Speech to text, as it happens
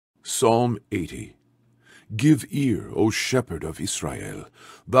Psalm 80. Give ear, O shepherd of Israel,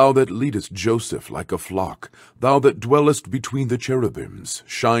 thou that leadest Joseph like a flock, thou that dwellest between the cherubims,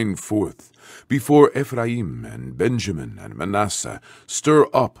 shine forth. Before Ephraim and Benjamin and Manasseh, stir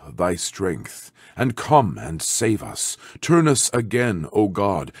up thy strength, and come and save us. Turn us again, O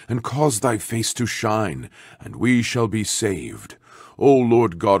God, and cause thy face to shine, and we shall be saved. O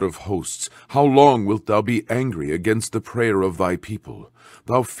Lord God of hosts, how long wilt thou be angry against the prayer of thy people?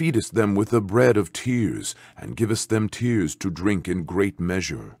 Thou feedest them with the bread of tears, and givest them tears to drink in great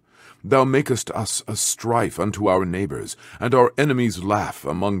measure. Thou makest us a strife unto our neighbors, and our enemies laugh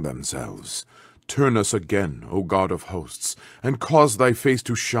among themselves. Turn us again, O God of hosts, and cause thy face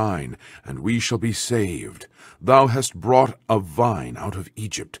to shine, and we shall be saved. Thou hast brought a vine out of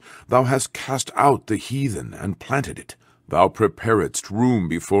Egypt. Thou hast cast out the heathen, and planted it. Thou preparedst room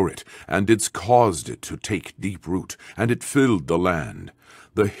before it, and didst cause it to take deep root, and it filled the land.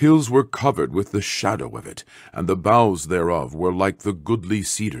 The hills were covered with the shadow of it, and the boughs thereof were like the goodly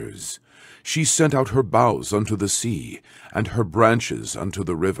cedars. She sent out her boughs unto the sea, and her branches unto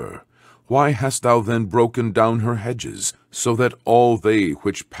the river. Why hast thou then broken down her hedges, so that all they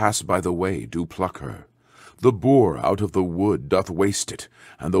which pass by the way do pluck her? The boar out of the wood doth waste it,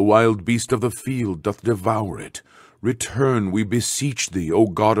 and the wild beast of the field doth devour it. Return, we beseech thee, O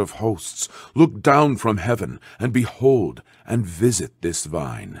God of hosts. Look down from heaven, and behold, and visit this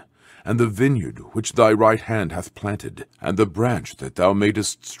vine, and the vineyard which thy right hand hath planted, and the branch that thou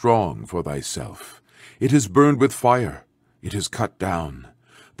madest strong for thyself. It is burned with fire, it is cut down.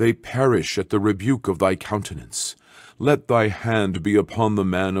 They perish at the rebuke of thy countenance. Let thy hand be upon the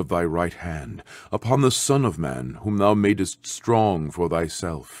man of thy right hand, upon the Son of Man, whom thou madest strong for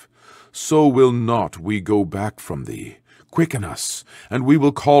thyself. So will not we go back from thee. Quicken us, and we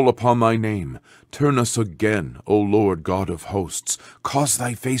will call upon thy name. Turn us again, O Lord God of hosts. Cause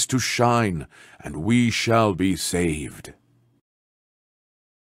thy face to shine, and we shall be saved.